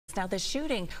Now, the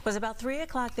shooting was about 3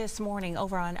 o'clock this morning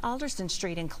over on Alderson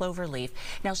Street in Cloverleaf.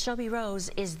 Now, Shelby Rose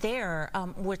is there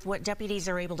with what deputies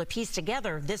are able to piece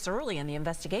together this early in the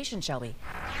investigation, Shelby.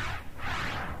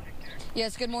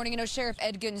 Yes, good morning. You know, Sheriff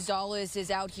Ed Gonzalez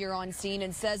is out here on scene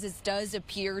and says it does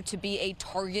appear to be a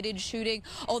targeted shooting,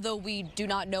 although we do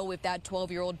not know if that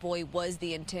 12-year-old boy was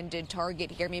the intended target.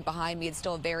 Hear me behind me. It's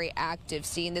still a very active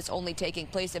scene. This only taking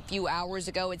place a few hours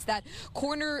ago. It's that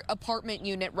corner apartment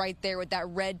unit right there with that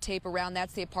red tape around.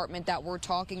 That's the apartment that we're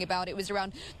talking about. It was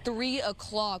around 3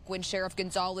 o'clock when Sheriff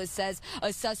Gonzalez says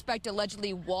a suspect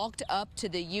allegedly walked up to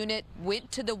the unit,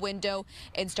 went to the window,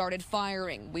 and started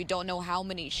firing. We don't know how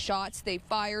many shots they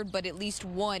fired, but at least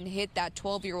one hit that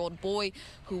 12-year-old boy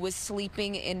who was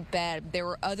sleeping in bed. There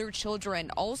were other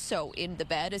children also in the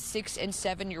bed, 6 and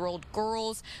 7-year-old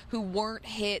girls who weren't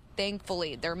hit,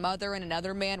 thankfully. Their mother and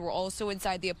another man were also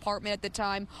inside the apartment at the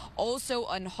time, also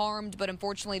unharmed, but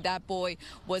unfortunately that boy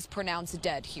was pronounced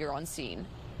dead here on scene.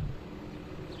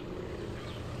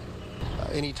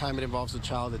 Anytime it involves a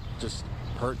child, it just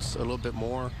hurts a little bit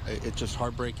more. It's just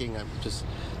heartbreaking. I'm just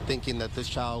thinking that this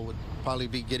child would probably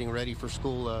be getting ready for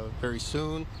school very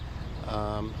soon,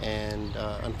 and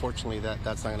unfortunately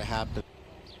that's not going to happen.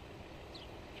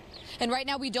 And right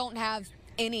now we don't have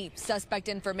any suspect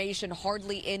information,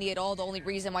 hardly any at all. The only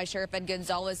reason why Sheriff Ed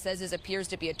Gonzalez says this appears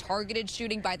to be a targeted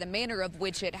shooting by the manner of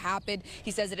which it happened.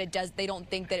 He says that they don't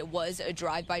think that it was a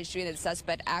drive-by shooting, that the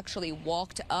suspect actually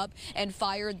walked up and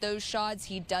fired those shots.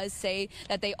 He does say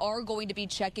that they are going to be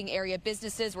checking area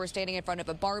businesses. We're standing in front of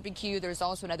a barbecue. There's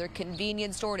also another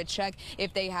convenience store to check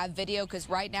if they have video, because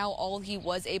right now all he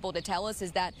was able to tell us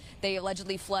is that they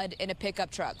allegedly fled in a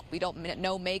pickup truck. We don't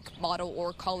know make, model,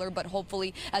 or color, but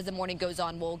hopefully as the morning goes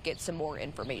on, we'll get some more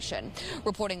information.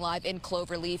 Reporting live in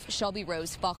Cloverleaf, Shelby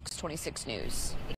Rose, Fox 26 News.